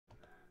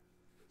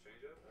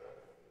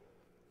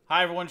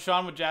Hi everyone,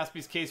 Sean with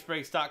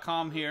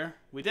JaspysCaseBreaks.com here.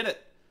 We did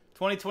it.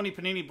 2020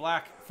 Panini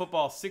Black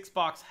Football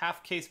 6-box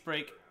half case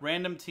break,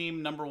 random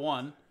team number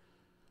 1.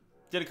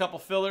 Did a couple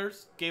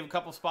fillers, gave a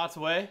couple spots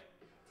away,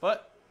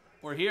 but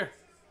we're here.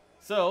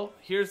 So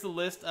here's the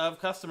list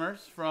of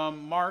customers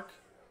from Mark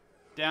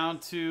down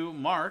to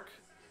Mark.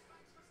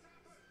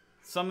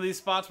 Some of these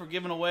spots were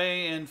given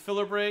away in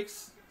filler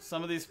breaks.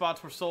 Some of these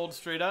spots were sold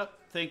straight up.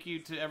 Thank you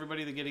to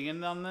everybody that's getting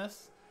in on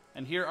this.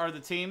 And here are the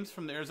teams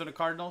from the Arizona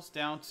Cardinals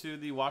down to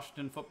the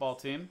Washington football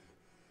team.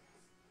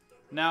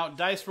 Now,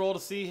 dice roll to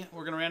see.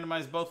 We're going to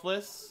randomize both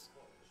lists.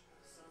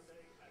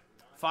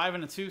 5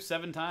 and a 2,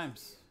 7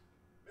 times.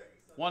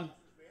 1,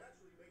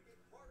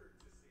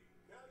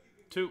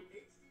 2,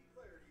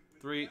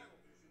 3,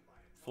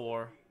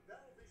 4,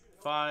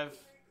 5,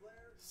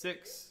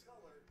 6,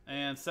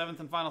 and 7th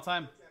and final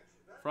time.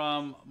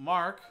 From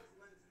Mark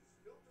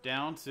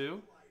down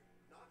to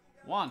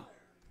 1.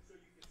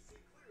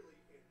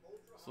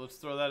 So let's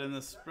throw that in the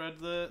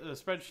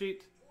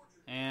spreadsheet.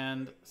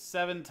 And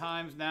 7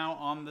 times now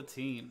on the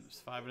teams.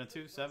 5 and a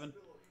 2, 7.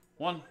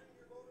 1,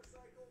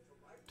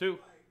 2,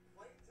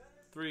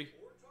 3,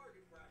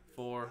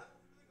 4,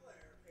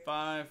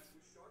 5,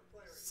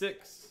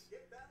 6,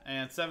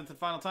 and 7th and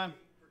final time.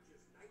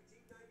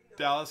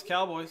 Dallas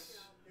Cowboys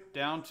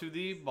down to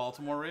the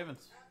Baltimore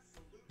Ravens.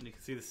 And you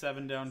can see the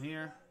 7 down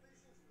here.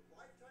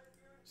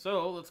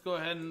 So let's go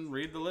ahead and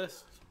read the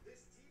list.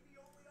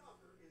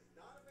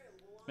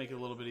 Make it a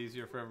little bit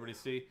easier for everybody to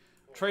see.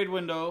 Trade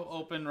window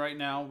open right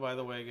now, by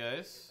the way,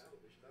 guys.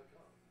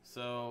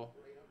 So,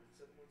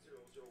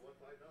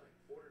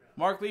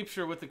 Mark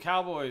Leapshire with the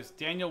Cowboys.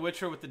 Daniel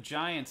Witcher with the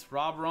Giants.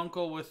 Rob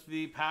Runkle with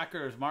the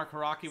Packers. Mark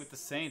Haraki with the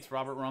Saints.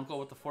 Robert Runkle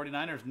with the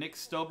 49ers. Nick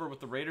Stober with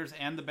the Raiders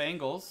and the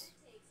Bengals.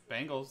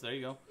 Bengals, there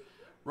you go.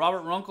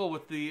 Robert Runkle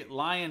with the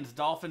Lions,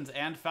 Dolphins,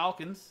 and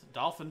Falcons.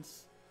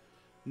 Dolphins.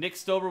 Nick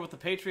Stober with the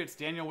Patriots,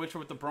 Daniel Witcher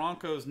with the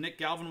Broncos, Nick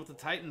Galvin with the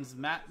Titans,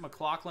 Matt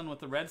McLaughlin with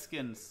the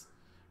Redskins,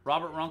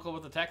 Robert Runkle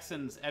with the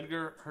Texans,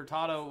 Edgar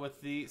Hurtado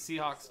with the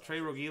Seahawks, Trey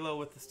Rogilo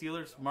with the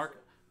Steelers,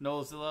 Mark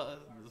Nozaleski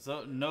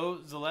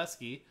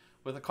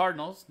with the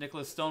Cardinals,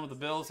 Nicholas Stone with the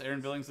Bills,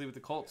 Aaron Billingsley with the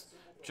Colts,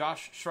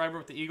 Josh Schreiber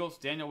with the Eagles,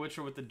 Daniel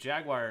Witcher with the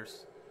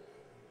Jaguars,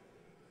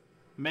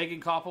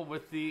 Megan Koppel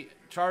with the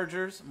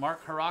Chargers,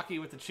 Mark Haraki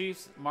with the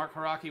Chiefs, Mark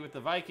Haraki with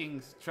the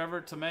Vikings,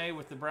 Trevor Tomei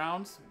with the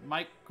Browns,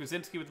 Mike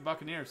Krasinski with the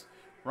Buccaneers,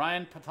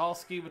 Ryan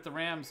Patalski with the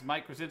Rams,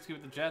 Mike Krasinski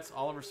with the Jets,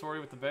 Oliver Sori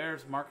with the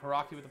Bears, Mark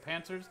Haraki with the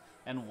Panthers,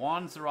 and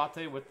Juan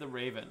Zarate with the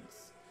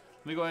Ravens.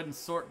 Let me go ahead and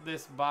sort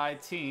this by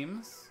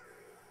teams.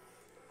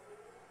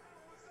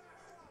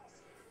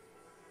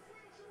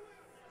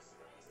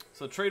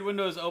 So trade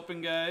window is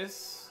open,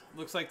 guys.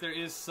 Looks like there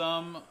is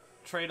some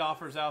trade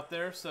offers out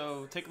there,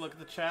 so take a look at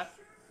the chat.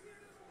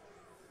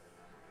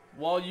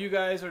 While you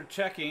guys are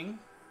checking,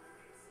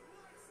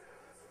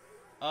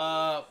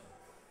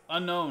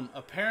 unknown.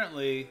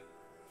 Apparently,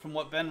 from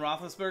what Ben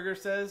Roethlisberger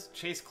says,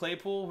 Chase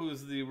Claypool,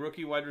 who's the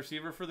rookie wide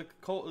receiver for the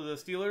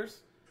Steelers,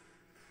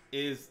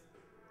 is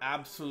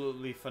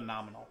absolutely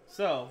phenomenal.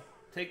 So,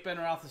 take Ben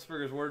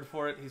Roethlisberger's word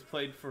for it. He's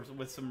played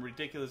with some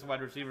ridiculous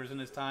wide receivers in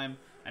his time,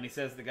 and he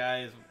says the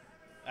guy is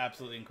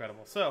absolutely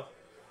incredible. So,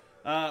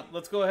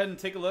 let's go ahead and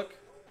take a look.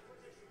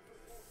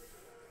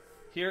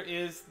 Here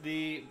is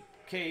the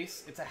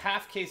case. It's a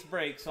half case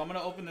break, so I'm going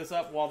to open this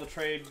up while the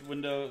trade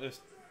window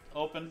is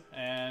open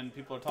and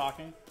people are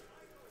talking.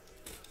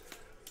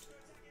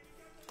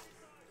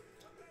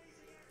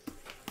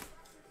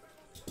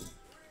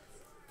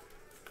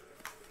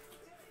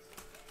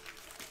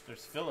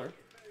 There's filler.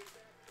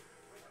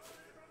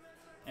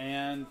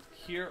 And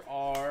here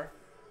are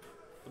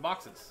the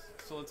boxes.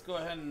 So let's go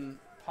ahead and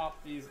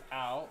pop these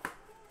out.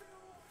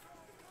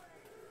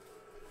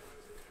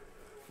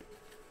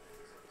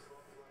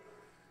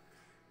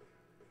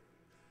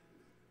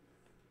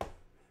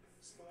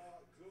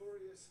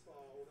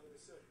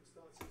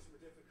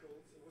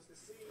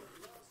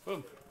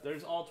 Boom.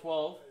 There's all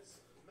 12.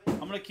 I'm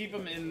going to keep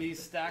them in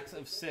these stacks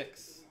of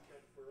 6.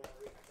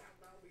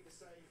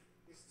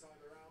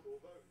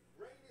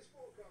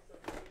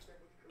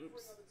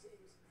 Oops.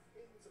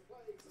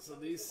 So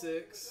these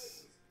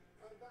 6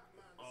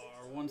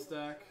 are one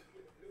stack,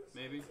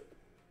 maybe,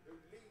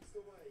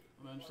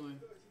 eventually.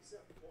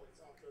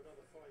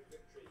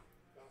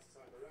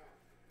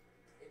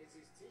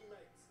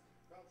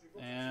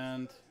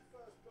 And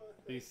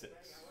these 6.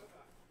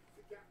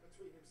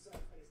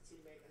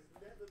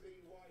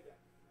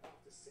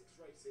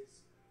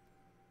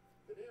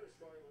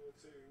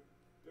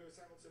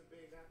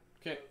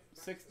 Okay,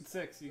 6 and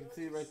 6. You can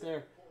see right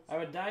there. I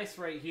have a dice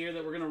right here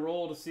that we're going to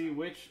roll to see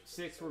which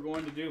 6 we're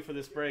going to do for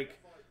this break.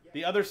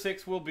 The other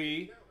 6 will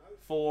be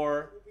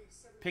for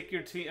pick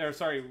your team, or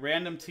sorry,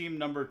 random team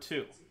number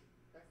 2.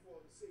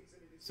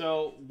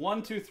 So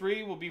 1, 2,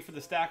 3 will be for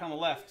the stack on the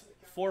left.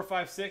 4,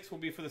 5, 6 will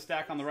be for the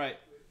stack on the right.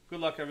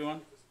 Good luck,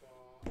 everyone.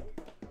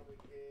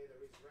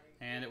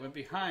 And it went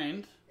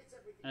behind,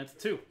 and it's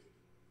 2.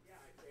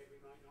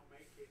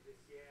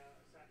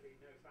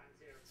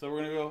 So we're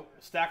going to go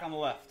stack on the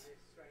left.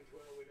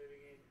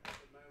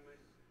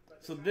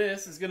 So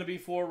this is going to be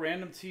for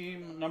random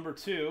team number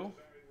 2.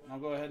 I'll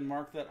go ahead and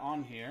mark that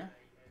on here.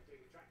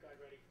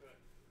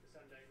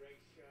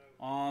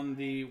 On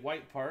the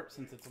white part,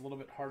 since it's a little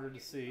bit harder to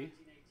see.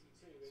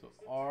 So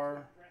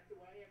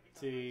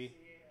RT2.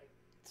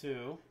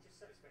 You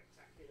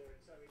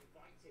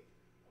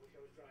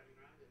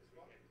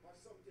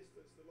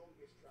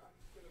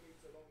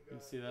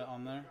can see that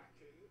on there.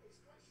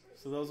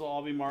 So those will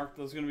all be marked.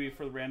 Those are going to be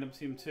for the random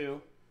team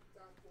 2.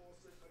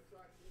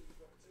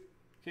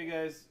 Okay,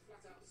 guys.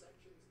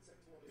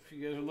 If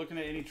you guys are looking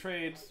at any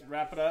trades,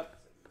 wrap it up.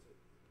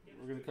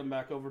 We're going to come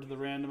back over to the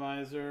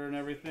randomizer and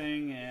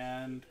everything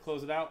and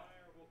close it out.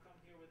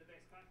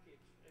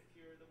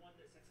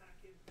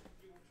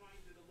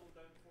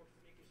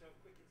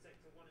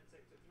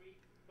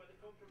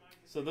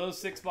 So those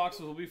 6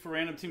 boxes will be for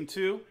random team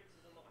 2.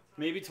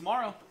 Maybe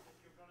tomorrow.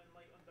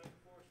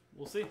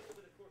 We'll see.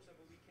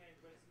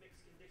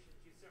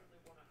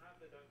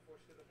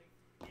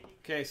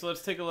 Okay, so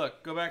let's take a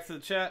look. Go back to the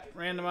chat,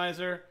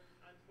 randomizer.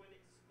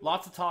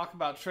 Lots of talk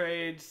about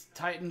trades.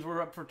 Titans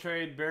were up for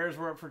trade. Bears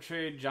were up for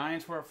trade.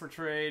 Giants were up for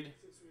trade.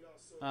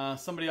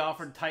 Somebody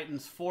offered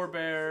Titans for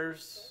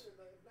Bears.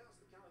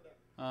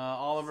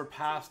 Oliver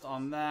passed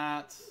on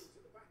that.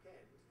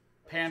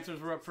 Panthers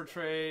were up for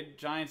trade.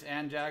 Giants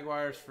and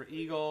Jaguars for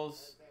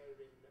Eagles.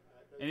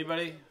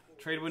 Anybody?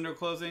 Trade window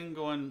closing.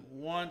 Going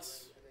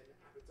once.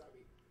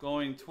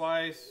 Going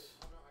twice.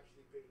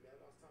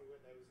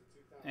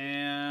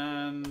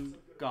 And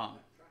gone.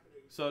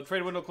 So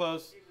trade window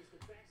closed.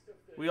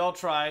 We all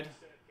tried.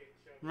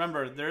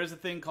 Remember, there is a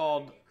thing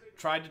called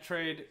tried to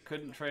trade,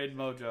 couldn't trade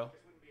mojo.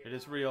 It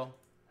is real.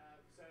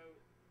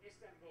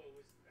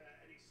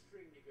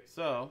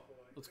 So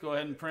let's go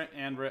ahead and print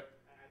and rip.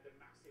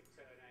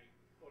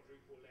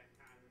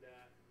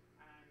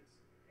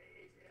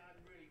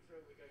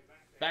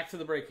 Back to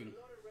the breaking.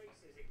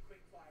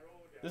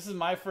 This is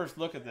my first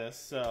look at this,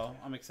 so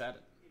I'm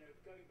excited.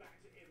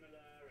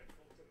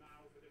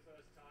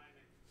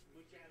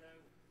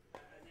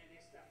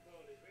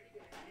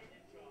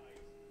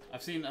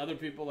 I've seen other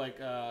people like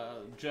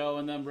Joe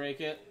and them break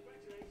it,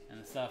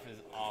 and the stuff is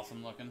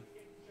awesome looking.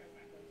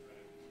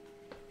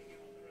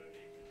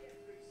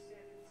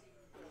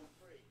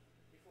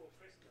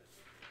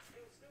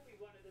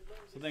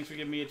 So thanks for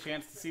giving me a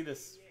chance to see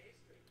this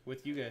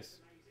with you guys.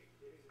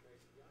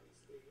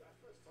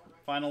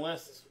 Final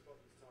list.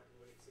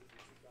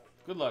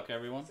 Good luck,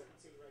 everyone.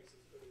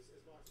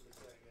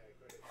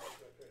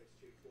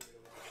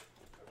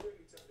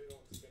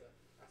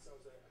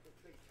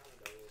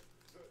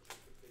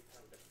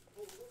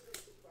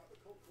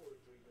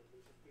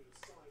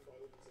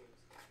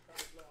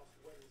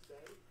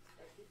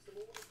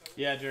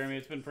 Yeah, Jeremy,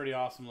 it's been pretty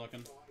awesome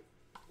looking.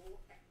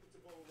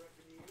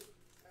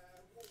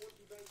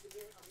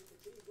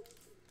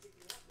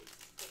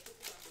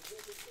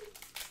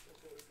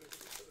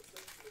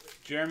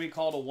 Jeremy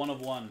called a 1 of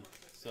 1,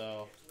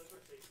 so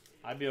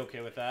I'd be okay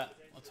with that.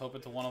 Let's hope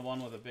it's a 1 of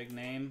 1 with a big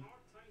name.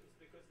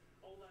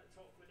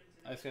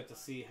 I just have to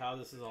see how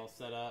this is all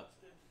set up.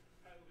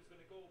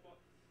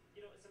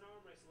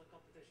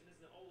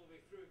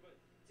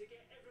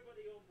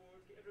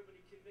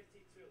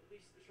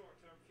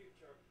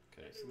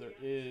 Okay, so there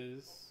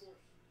is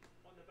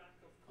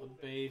a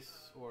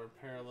base or a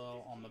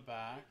parallel on the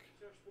back.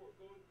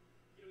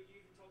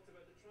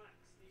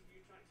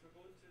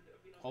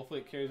 Hopefully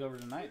it carries over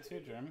tonight too,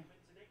 Jeremy.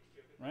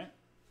 Right?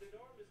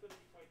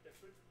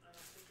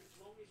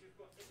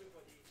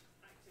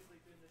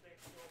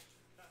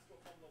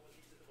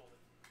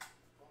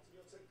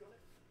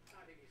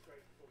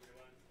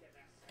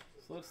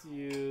 So let's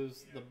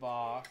use the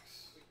box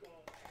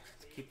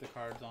to keep the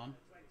cards on.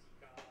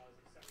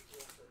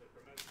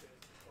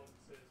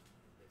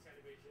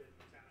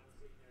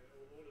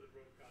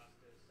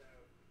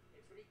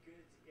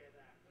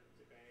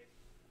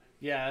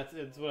 Yeah,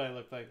 it's what I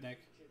look like, Nick.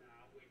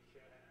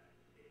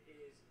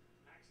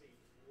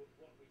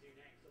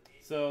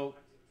 So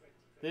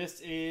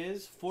this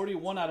is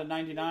 41 out of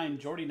 99.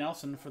 Jordy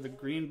Nelson for the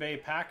Green Bay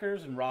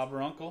Packers and Rob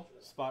Runkle.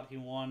 Spot he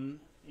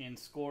won in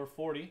score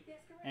 40.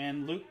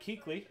 And Luke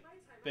Kuechly,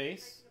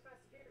 base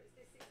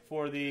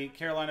for the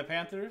Carolina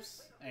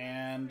Panthers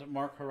and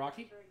Mark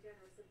Haraki.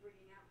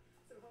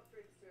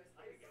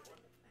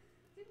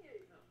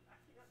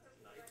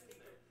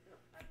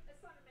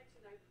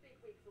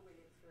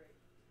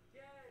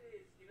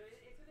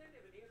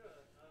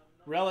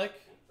 Relic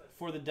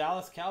for the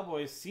Dallas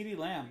Cowboys, CeeDee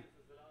Lamb.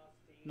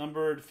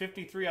 Numbered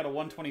 53 out of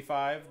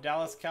 125.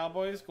 Dallas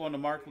Cowboys going to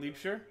Mark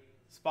Liebscher.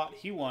 Spot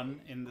he won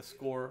in the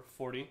score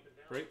 40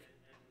 break.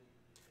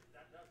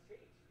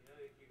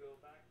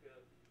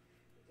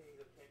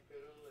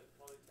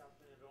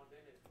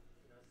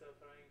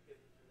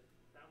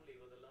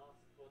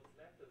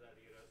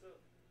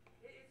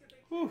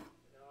 Whew.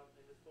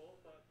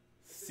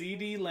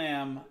 CeeDee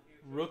Lamb,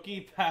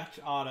 rookie patch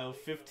auto,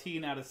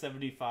 15 out of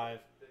 75.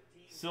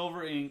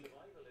 Silver ink,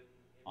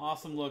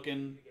 awesome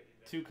looking,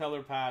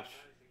 2-color patch.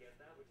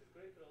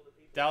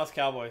 Dallas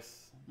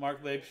Cowboys,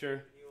 Mark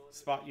Liebscher,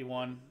 spot you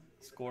won,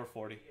 score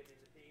 40.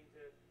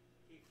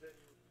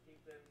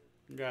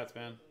 Congrats,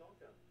 man.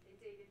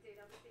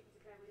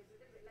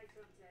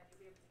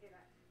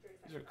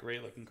 These are a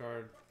great looking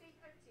card.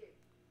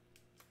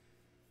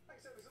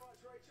 Thanks ever so much,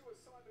 Rachel. As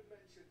Simon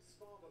mentioned,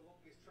 Spa, the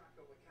longest track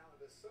on the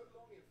calendar. So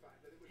long, in fact,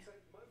 that it would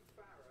take Mo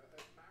Farah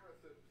at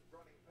marathon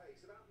running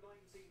pace about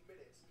 19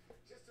 minutes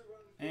just to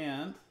run.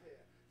 And Here.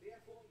 The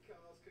F1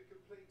 cars could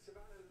complete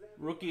about 11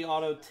 rookie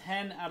auto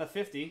 10 out of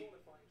 50.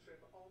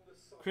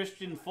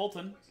 Christian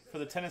Fulton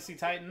for the Tennessee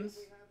Titans.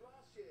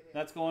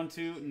 That's going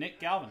to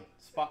Nick Galvin.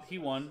 Spot he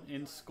won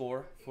in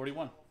score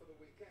 41.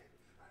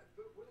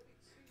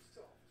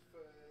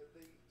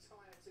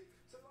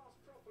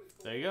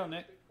 There you go,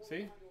 Nick.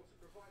 See?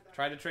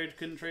 Tried to trade,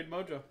 couldn't trade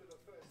Mojo.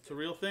 It's a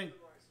real thing.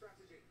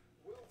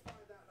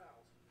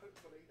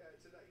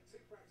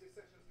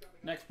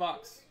 Next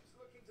box.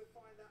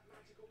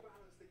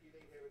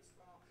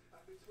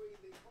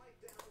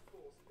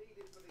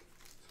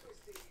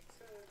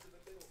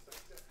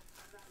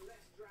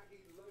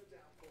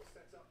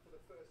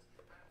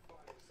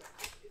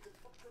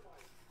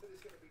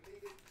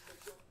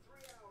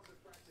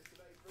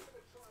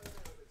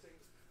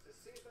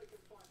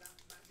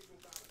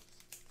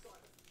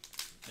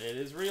 It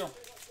is real.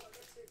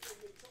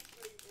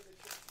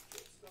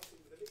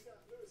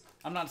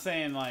 I'm not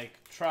saying, like,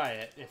 try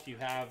it if you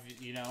have,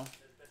 you know,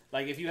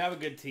 like, if you have a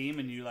good team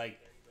and you, like,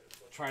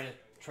 try to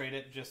trade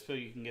it just so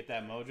you can get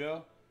that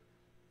mojo,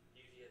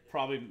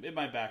 probably, it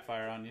might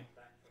backfire on you.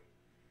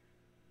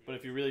 But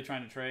if you're really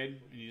trying to trade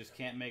and you just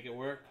can't make it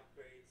work,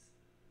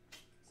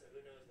 it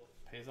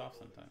pays off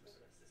sometimes.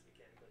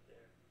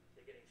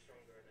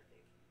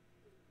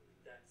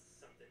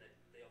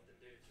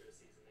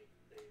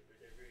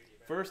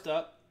 First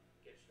up,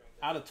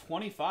 out of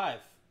 25,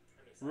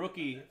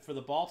 rookie for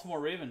the Baltimore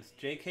Ravens,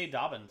 J.K.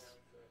 Dobbins.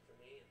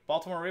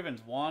 Baltimore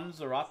Ravens, Juan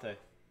Zarate.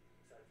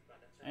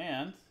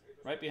 And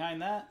right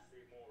behind that,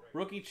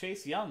 rookie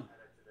Chase Young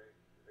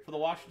for the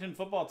Washington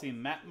football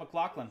team, Matt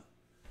McLaughlin.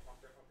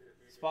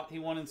 Spot he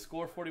won in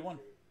score 41.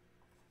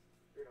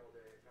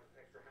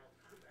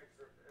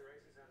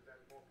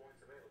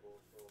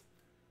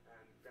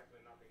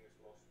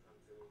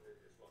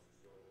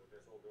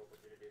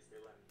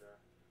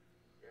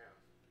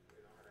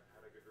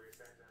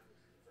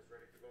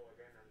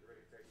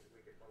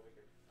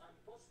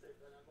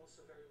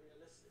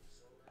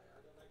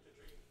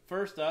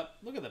 First up,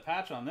 look at the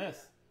patch on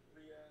this.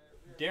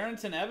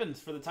 Darrington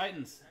Evans for the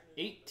Titans.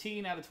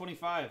 18 out of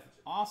 25.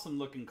 Awesome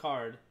looking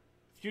card.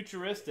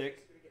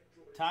 Futuristic.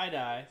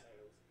 Tie-dye.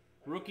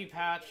 Rookie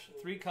patch.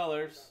 3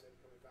 colors.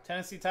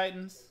 Tennessee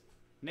Titans.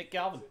 Nick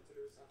Galvin.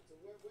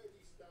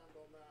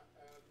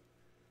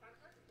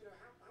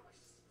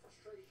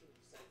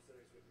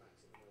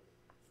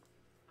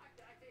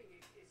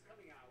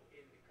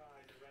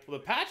 Well,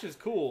 the patch is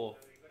cool,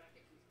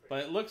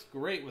 but it looks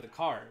great with a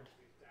card.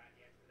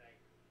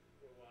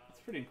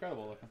 It's pretty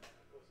incredible looking.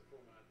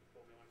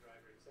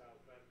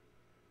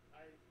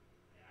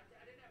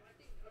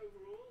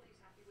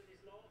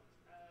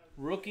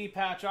 Rookie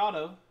patch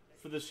auto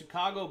for the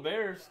Chicago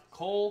Bears,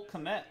 Cole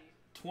Kmet,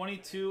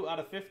 22 out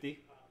of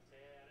 50.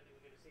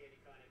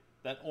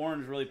 That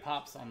orange really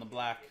pops on the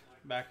black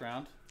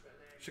background.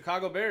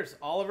 Chicago Bears,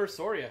 Oliver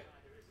Soria.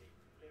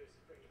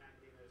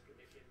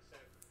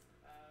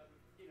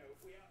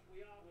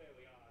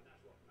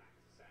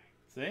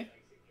 See?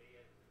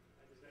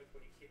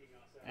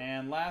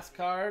 And last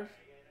card,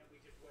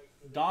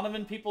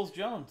 Donovan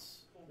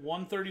Peoples-Jones,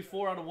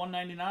 134 out of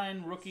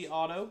 199, rookie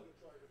auto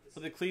for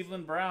the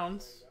Cleveland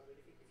Browns.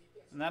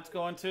 And that's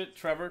going to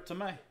Trevor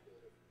Tomei.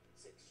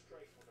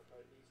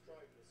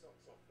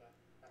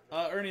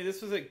 Ernie,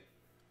 this was a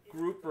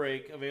group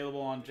break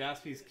available on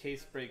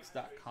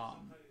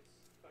jaspyscasebreaks.com.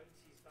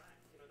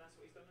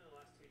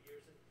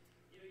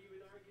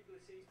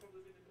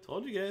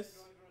 Told you guys.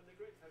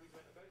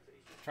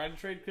 Tried to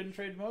trade, couldn't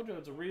trade mojo.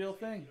 It's a real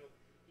thing.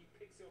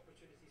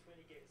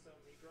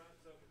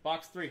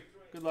 Box 3.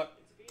 Good luck.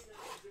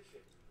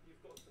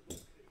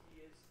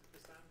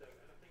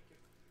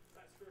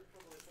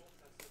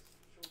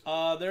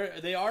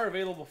 They are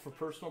available for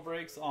personal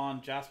breaks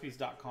on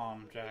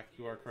jaspys.com, Jack.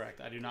 You are correct.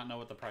 I do not know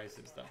what the price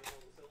is, though.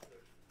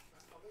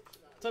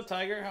 What's up,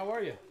 Tiger? How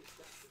are you?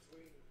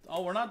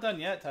 Oh, we're not done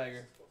yet,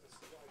 Tiger.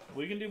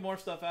 We can do more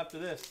stuff after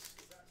this.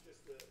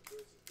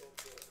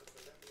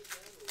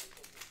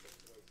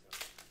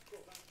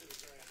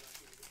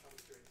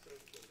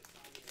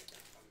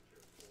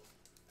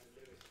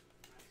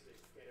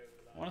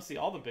 I want to see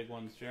all the big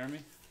ones, Jeremy.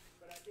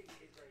 But I think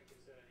it is very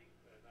concerning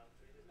for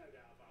Valtteri. There's no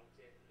doubt about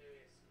it.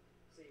 Lewis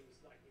seems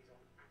like he's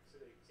on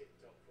absolute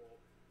tip-top form.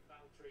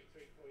 Valtteri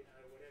 3.0,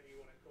 whatever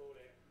you want to call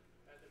it.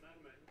 At the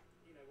moment,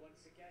 you know,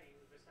 once again,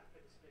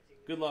 Verstappen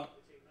splitting. Good luck.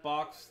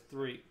 Box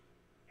 3.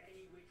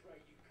 Any which way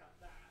you cut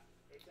that,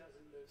 it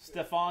doesn't look good.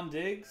 Stephon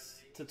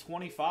Diggs to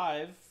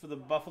 25 for the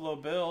Buffalo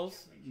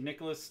Bills,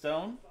 Nicholas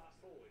Stone.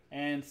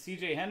 And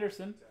C.J.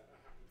 Henderson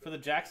for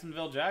the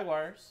Jacksonville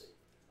Jaguars,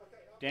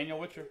 Daniel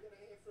Witcher.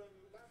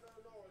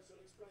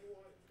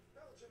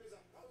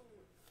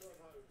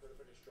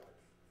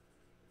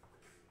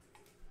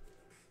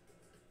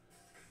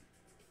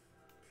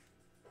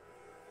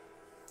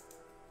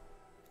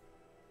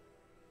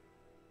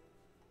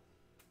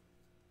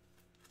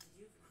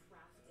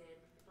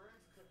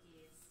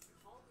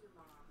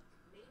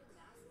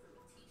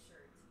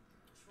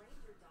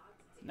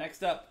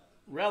 Next up,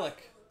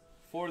 relic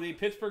for the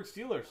Pittsburgh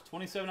Steelers.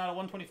 27 out of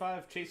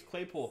 125, Chase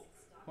Claypool,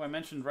 who I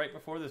mentioned right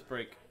before this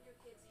break.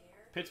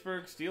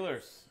 Pittsburgh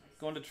Steelers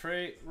going to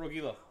Trey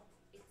Rogila.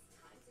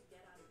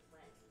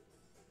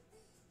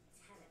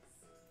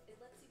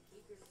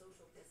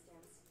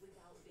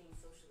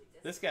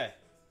 This guy,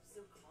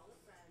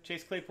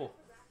 Chase Claypool.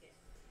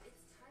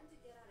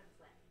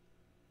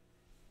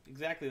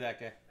 Exactly that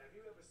guy. Have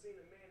you ever seen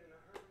a man in a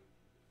hurry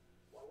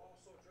while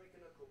also drinking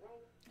a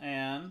Corona?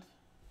 And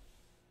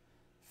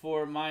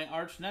for my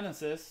arch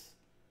nemesis,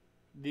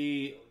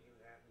 the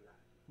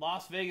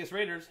Las Vegas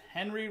Raiders,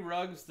 Henry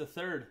Ruggs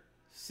III,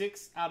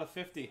 6 out of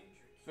 50.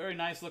 Very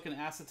nice looking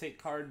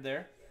acetate card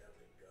there.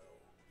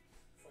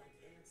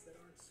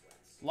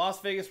 Las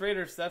Vegas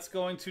Raiders, that's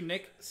going to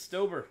Nick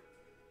Stober.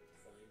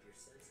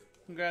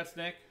 Congrats,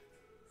 Nick.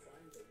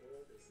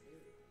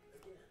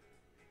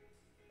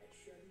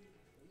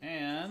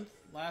 And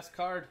last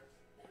card,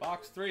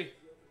 box 3.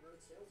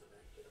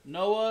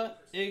 Noah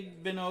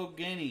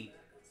Igbenogany,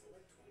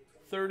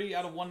 30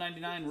 out of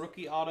 199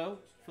 rookie auto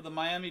for the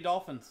Miami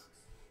Dolphins.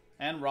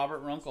 And Robert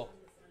Runkle.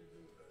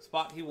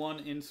 Spot he won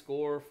in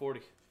score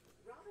 40.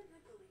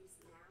 Robinhood believes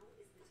now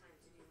is the time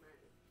to do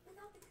money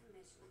without the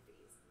commission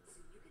fees, so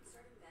you can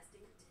start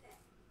investing today,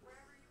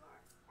 wherever you are,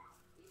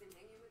 even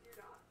hanging with your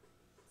dog.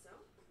 So,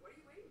 what are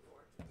you waiting for?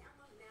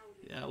 Download now.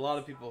 Yeah, a lot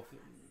of people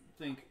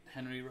think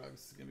Henry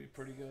Ruggs is going to be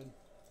pretty good.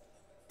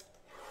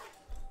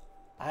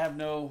 I have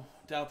no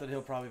doubt that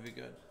he'll probably be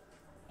good.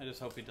 I just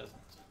hope he doesn't.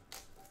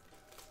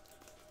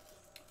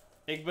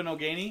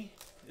 Igbenogany?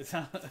 It's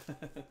not...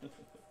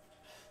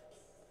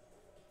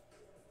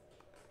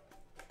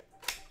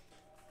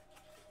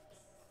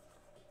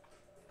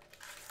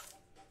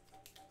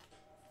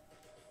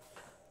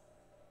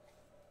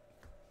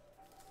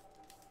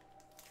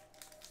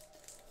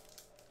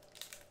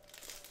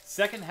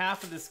 Second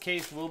half of this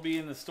case will be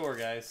in the store,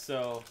 guys.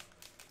 So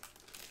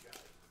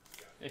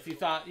if you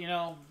thought, you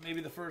know,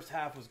 maybe the first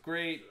half was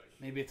great,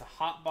 maybe it's a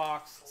hot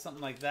box,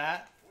 something like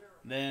that,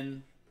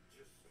 then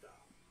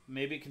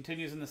maybe it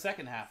continues in the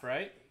second half,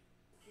 right?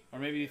 Or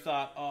maybe you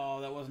thought,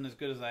 oh, that wasn't as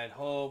good as I had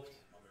hoped.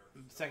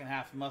 The second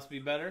half must be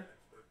better.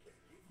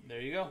 There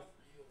you go.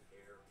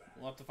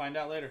 We'll have to find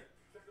out later.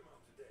 Check them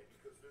out today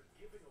because they're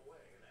giving away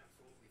an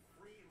absolutely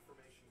free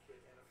information kit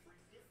and a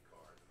free gift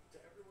card to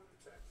everyone who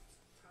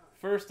texts time.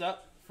 First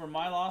up, for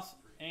my Los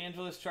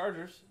Angeles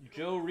Chargers,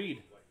 Joe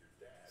Reed.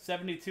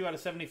 72 out of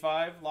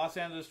 75, Los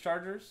Angeles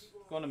Chargers,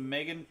 going to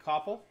Megan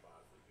Koppel.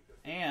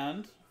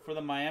 And for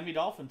the Miami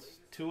Dolphins,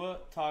 Tua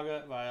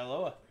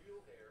Tagovailoa,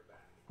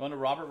 going to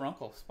Robert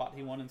Runkle. Spot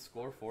he won in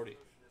score 40.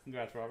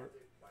 Congrats, Robert.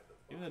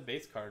 Even the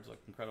base cards look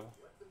incredible.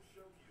 Let them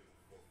show you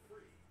for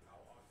free how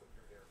awesome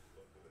your hair can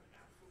look with an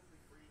absolutely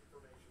free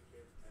information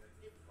kit and a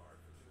gift card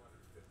for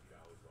 $250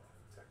 off.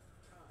 Text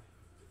time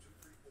to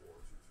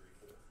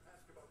 234234.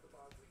 Ask about the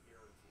Bosley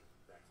Guarantee.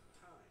 That's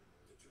time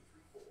to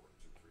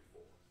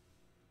 234234.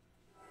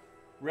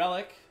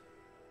 Relic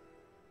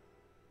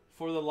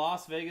for the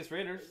Las Vegas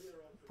Raiders,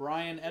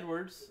 Brian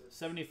Edwards,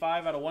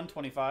 75 out of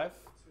 125.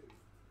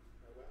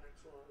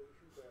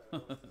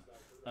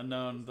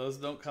 Unknown. Those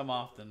don't come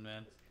often,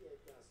 man.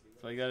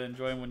 So you gotta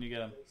enjoy them when you get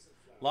them.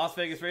 Las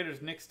Vegas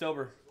Raiders, Nick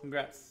Stober.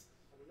 Congrats.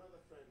 Another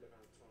friend of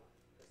Antoine,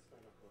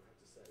 Esteban Ocon, had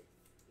to say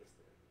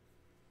yesterday.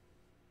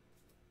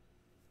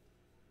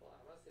 Well,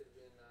 I must say it's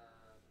been,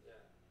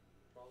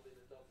 probably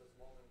the toughest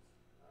moment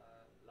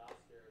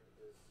last year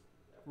because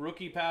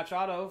Rookie patch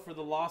auto for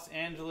the Los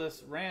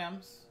Angeles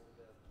Rams,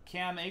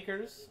 Cam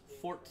Akers,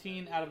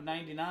 14 out of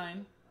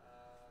 99.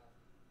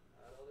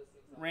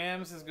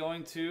 Rams is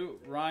going to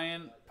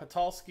Ryan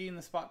Patulski in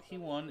the spot he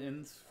won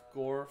in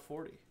score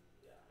 40.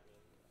 yeah,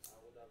 I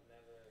would have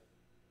never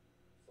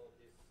thought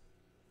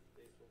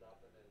this would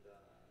happen,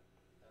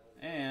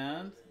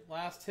 And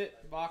last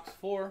hit, box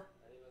 4.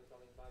 and even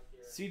coming back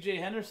here, CJ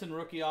Henderson,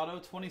 rookie auto,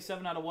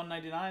 27 out of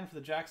 199 for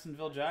the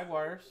Jacksonville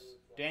Jaguars.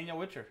 Daniel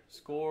Witcher,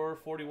 score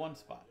 41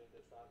 spot. the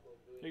track of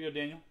doing There you go,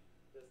 Daniel.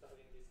 just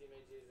having these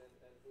images and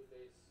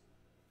footage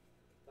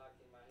back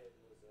in my head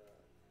was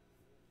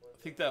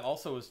I think that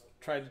also was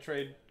tried to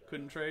trade,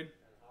 couldn't trade.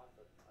 and hard,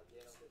 but at the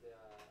end of the day,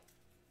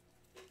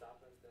 this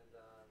happened,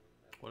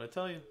 and What'd I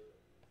tell you?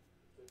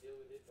 to deal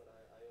with it, but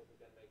I hope we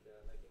can make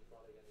him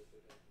proud again this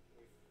weekend.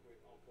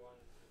 With Antoine,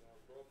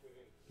 brought with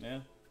him.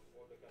 Yeah.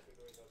 All the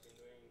categories I've been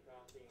doing,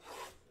 counting,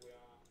 we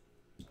are,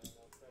 I don't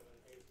know, 7,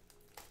 8.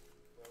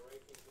 We're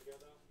racing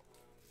together.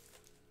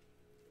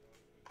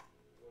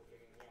 He was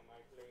living near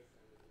my place,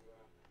 and we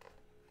were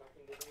back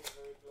in the day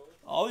very close.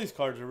 All these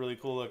cards are really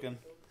cool looking.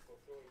 For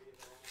sure, he is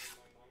around in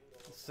my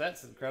mind. The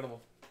set's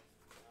incredible.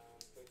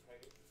 Quite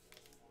heavy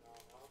on our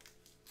half.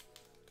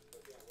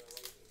 But yeah, we're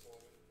waiting for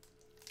him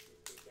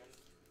this weekend.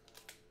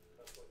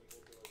 That's what he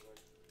will do as well.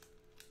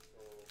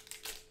 So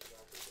we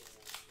are putting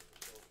a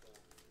short on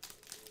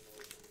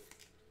this.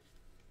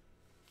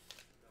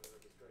 Another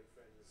of his great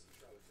friends,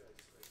 Charlotte Church,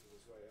 is making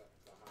his way up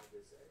behind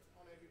us.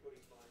 On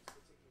everybody's minds,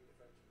 particularly the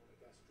French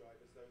monogasque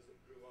drivers, those that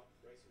grew up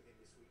racing with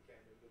him this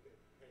weekend, and we're going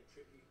to pay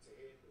tribute to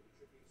him. There'll be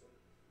tributes on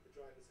the the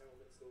drivers'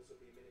 helmets. There'll also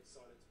be a minute's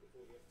silence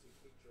before the F2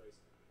 feature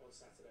race on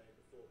Saturday and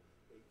before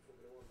the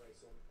Formula One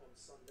race on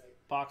Sunday.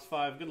 Box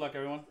 5. Good luck,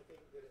 everyone. I think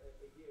that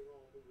a year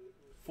on, we were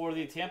For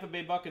the Tampa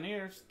Bay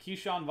Buccaneers,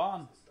 Keyshawn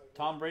Vaughn,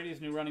 Tom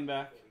Brady's new running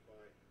back.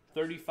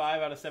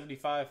 35 out of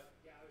 75.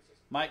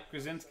 Mike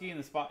Krasinski in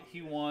the spot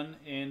he won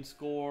in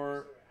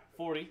score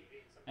 40.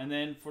 And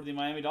then for the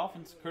Miami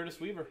Dolphins, Curtis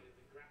Weaver.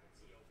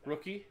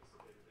 Rookie.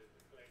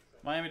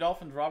 Miami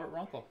Dolphins, Robert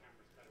Runkle.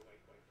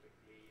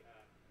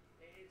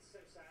 It's so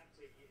sad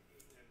to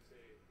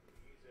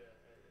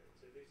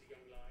lose a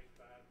young life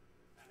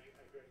and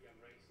a great young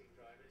racing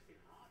driver. It's been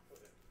hard for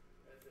them.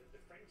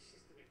 The French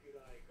system, if you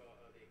like,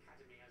 or the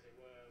academy, as it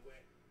were,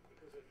 where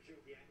because of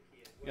Jules Bianchi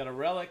as well. Got a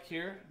relic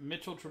here.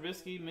 Mitchell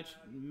Trubisky,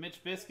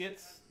 Mitch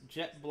Biscuits,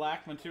 jet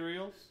black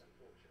materials.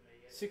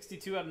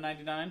 62 out of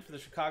 99 for the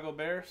Chicago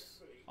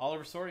Bears.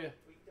 Oliver Soria.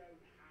 We don't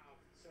have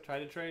so Tried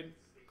to trade,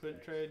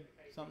 couldn't trade,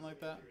 something like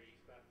that.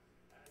 but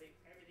I think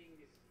everything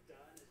is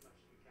done as much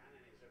as we can,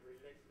 and it's a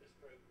relentless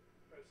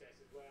process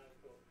as well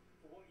for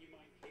what you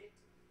might hit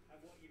and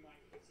what you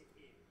might hit it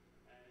in,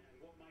 and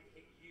what might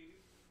hit you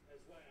as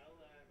well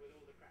with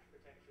all the crash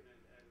protection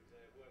and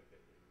work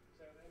that.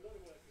 So a lot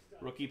of work is done.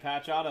 Rookie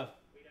patch auto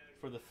We don't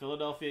for the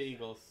Philadelphia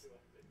Eagles. too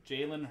often.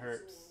 Jalen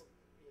Hurts.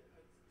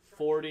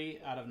 40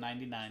 out of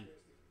 99.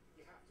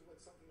 You have to, when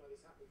something like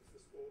this happens, the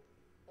sport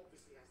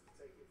obviously has to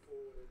take it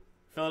forward.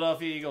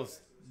 Philadelphia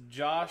Eagles.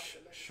 Josh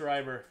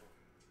Schreiber.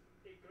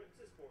 It grips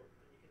the sport,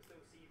 and you can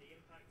still see the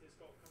impact it's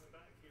got coming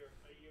back here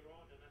a year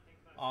on, and I think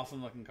that's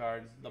Awesome looking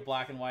card. The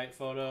black and white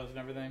photos and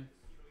everything.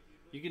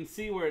 You can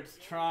see where it's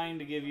trying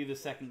to give you the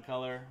second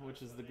color,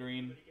 which is the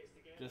green,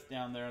 just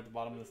down there at the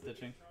bottom of the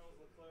stitching. Charles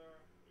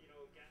Leclerc,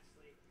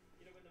 Gasly,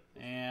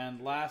 when the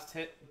And last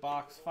hit,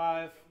 box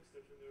 5.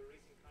 youngsters when they were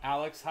racing cars,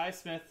 Alex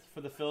Highsmith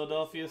for the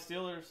Philadelphia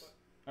Steelers.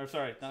 Or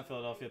sorry, not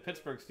Philadelphia,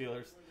 Pittsburgh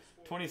Steelers.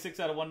 26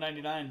 out of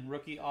 199,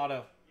 rookie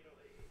auto.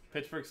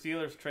 Pittsburgh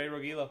Steelers, Trey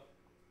Rogilo.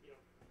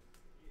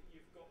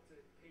 you've got to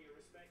pay your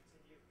respect,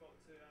 and you've got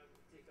to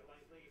take it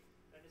lightly.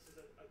 And this is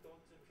a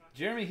daunting track.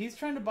 Jeremy, he's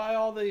trying to buy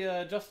all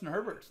the Justin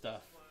Herbert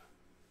stuff.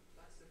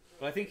 That's the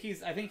But I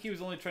think he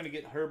was only trying to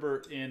get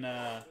Herbert in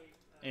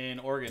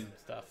Oregon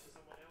stuff.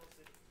 someone else,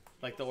 and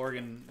Like the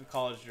Oregon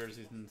college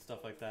jerseys and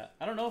stuff like that.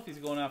 I don't know if he's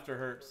going after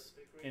Hurts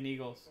in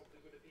Eagles. probably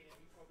would have been, and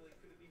he probably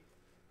could have been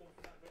going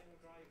for that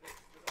Renault drive that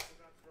was up the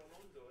grabs for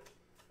Alonso. And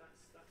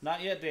that's Not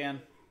yet, Dan.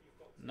 you've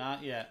got to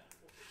Not yet.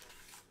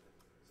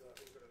 So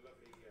we've got a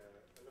lovely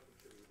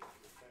tribute to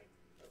the tank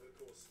over the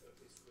course of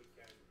this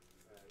weekend.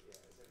 As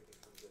anything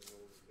comes in,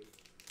 we'll always be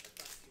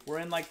back to you. We're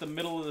in like the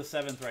middle of the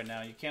 7th right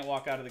now. You can't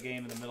walk out of the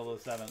game in the middle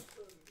of the 7th.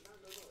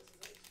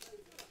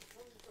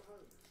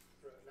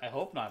 I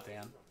hope not,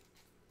 Dan.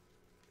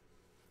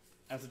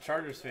 As a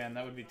Chargers fan,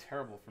 that would be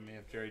terrible for me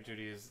if Jerry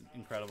Jeudy is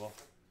incredible.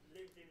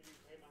 lived in the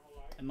UK my whole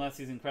life. Unless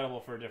he's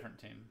incredible for a different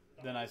team.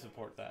 Then I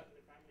support that.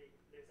 The family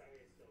lives out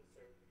here still,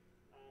 so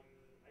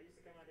I used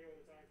to come out here all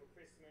the time for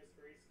Christmas,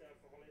 for Easter,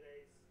 for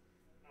holidays,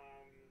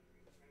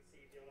 and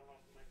see the other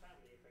half of my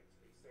family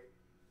effectively. So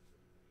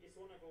it's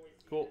one I've always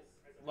seen Cool.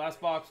 as a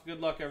Last holiday. box.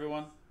 Good luck,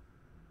 everyone.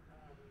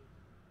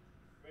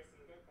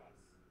 Racing go-karts.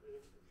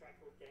 There's a track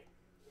called Genk,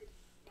 which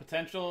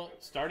Potential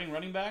starting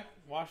running back,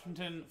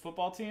 Washington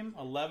football team,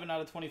 11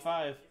 out of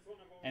 25. is one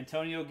I've always,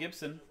 Antonio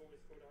Gibson I've always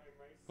called a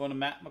home race going to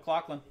Matt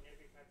McLaughlin. in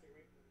every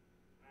category.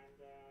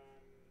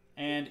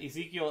 And And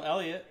Ezekiel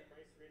Elliott, home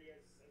race really as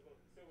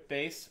well. Silverstone,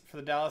 base for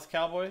the Dallas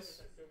Cowboys,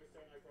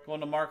 Silverstone I brought going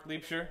to Mark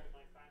Leipshire.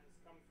 all my fans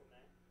come from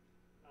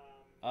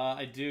there.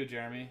 I do,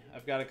 Jeremy.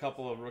 I've got a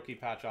couple of rookie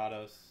patch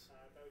autos.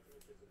 Belgium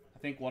is just as much I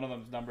think one of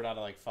them's numbered out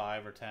of like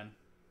 5 or 10.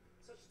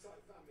 Such a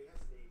tight family,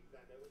 hasn't he,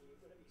 Lando?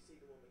 Whenever you see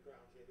them on the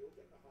ground here, they all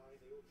get behind,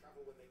 they all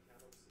travel when they can.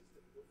 Obviously, it's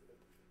difficult for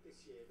them this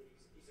year, but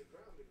he's a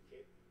grounded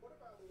kid. What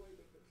about the way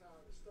that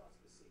McLaren starts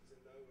the season,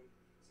 though, and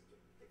seems to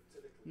have picked a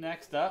little bit?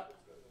 Next up,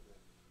 What's going on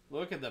there?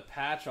 look at the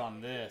patch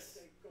on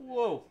this.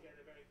 Whoa.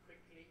 together very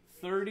quickly.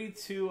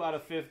 32 out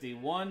of 50.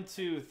 1,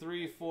 2,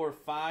 3, 4,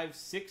 5,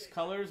 6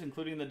 colors,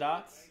 including the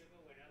dots.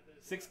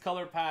 6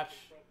 color patch.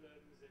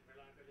 Problems and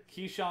reliability.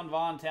 Keyshawn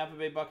Vaughn, Tampa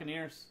Bay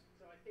Buccaneers.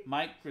 So I think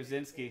Mike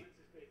Krasinski.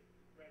 performance has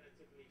been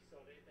relatively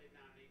solid. They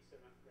now need some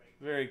upgrades.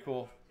 Very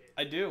cool. about it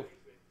I do.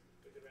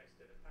 With the rest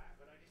of the pack,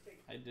 but I just think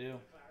I do.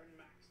 McLaren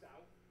maxed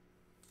out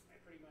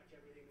pretty much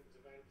everything that was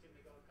available to them.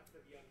 They got a couple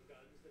of young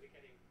guns that are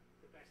getting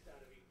the best out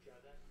of each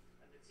other,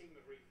 and the team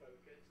have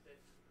refocused. And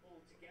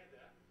all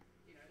together,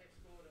 they've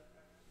scored a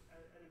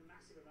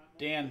massive amount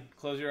more. Dan,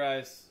 close your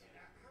eyes.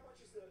 How much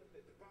is the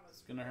balance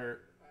It's going to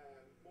hurt.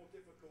 more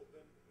difficult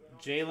than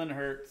Jalen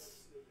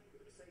Hurts, the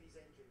Mercedes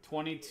engine?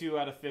 22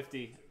 out of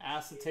 50.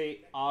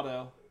 Acetate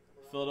auto,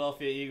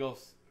 Philadelphia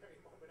Eagles. Very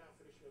much without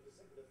finishing on the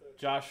second or third.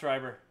 Josh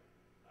Schreiber.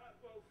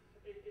 Well,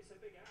 it's a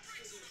big ask,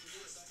 isn't it, to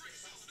do it back in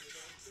factory,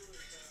 but I'm sure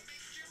it's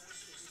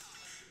an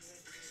ask that these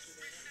engineers do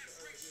their best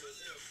for over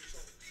years. You've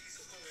got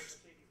the power of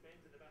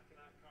Mercedes-Benz in the back of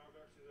that car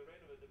versus a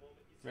Renault at the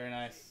moment. Very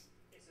nice.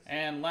 It's a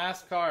And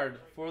last card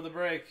for the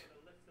break.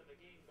 to lift them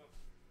again, but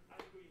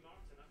I agree,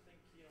 Martin. I think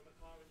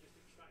McLaren just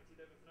extracted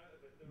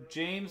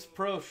James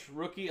Proche,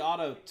 rookie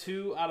auto,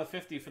 2 out of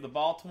 50 for the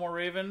Baltimore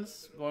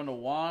Ravens, going to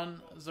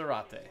Juan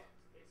Zarate.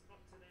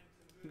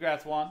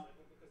 Congrats, Juan.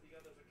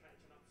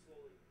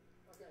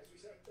 Okay, as we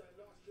said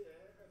last year,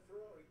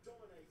 Ferrari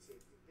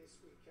dominated this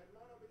weekend.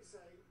 Might not be the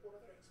same. What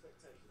are their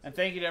expectations? And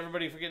thank you to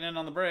everybody for getting in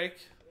on the break.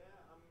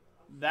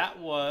 Yeah, That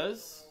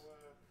was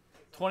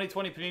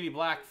 2020 Panini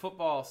Black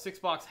Football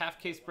 6-box half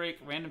case break,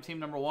 random team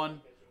number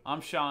 1.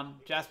 I'm Sean,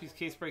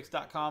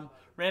 jaspyscasebreaks.com.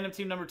 Random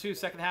team number 2,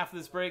 second half of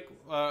this break,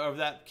 of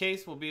that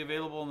case, will be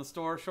available in the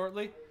store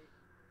shortly.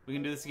 We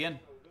can do this again.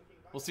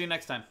 We'll see you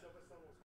next time.